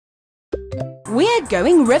We're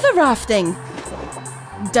going river rafting.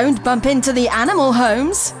 Don't bump into the animal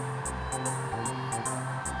homes.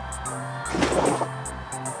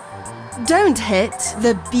 Don't hit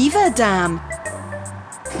the beaver dam.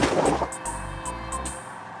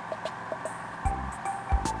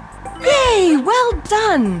 Yay! Well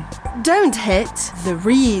done! Don't hit the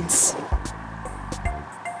reeds.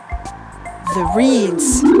 The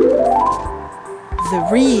reeds. The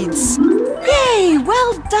reeds. Yay!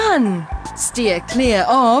 Well done! Steer clear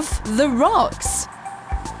of the rocks.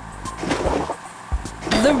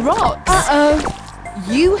 The rocks. Uh-oh!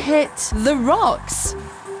 You hit the rocks.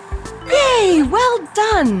 Yay! Well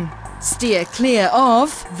done! Steer clear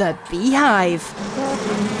of the beehive.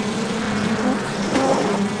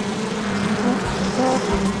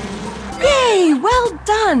 Yay! Well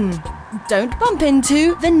done! Don't bump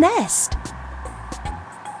into the nest.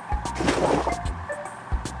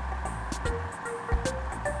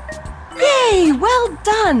 Yay! Well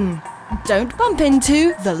done! Don't bump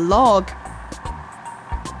into the log.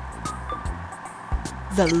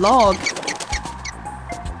 The log.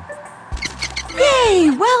 Yay!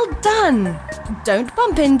 Well done! Don't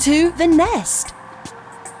bump into the nest.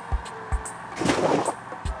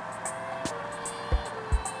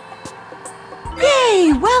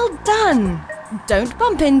 Yay! Well done! Don't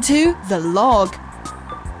bump into the log.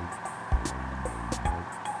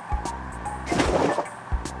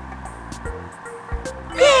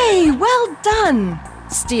 Yay! Well done!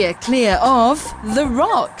 Steer clear of the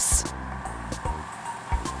rocks.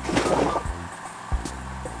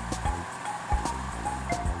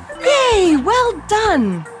 Yay! Well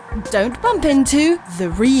done! Don't bump into the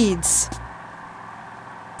reeds.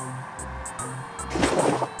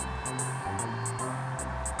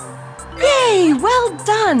 Yay! Well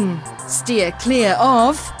done! Steer clear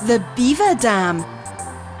of the beaver dam.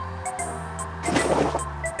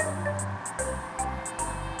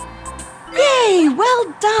 Yay!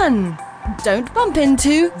 Well done! Don't bump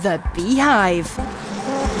into the beehive.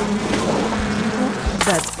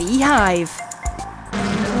 The beehive.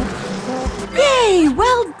 Yay!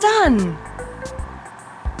 Well done!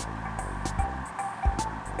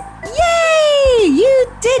 Yay!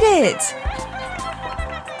 You did it!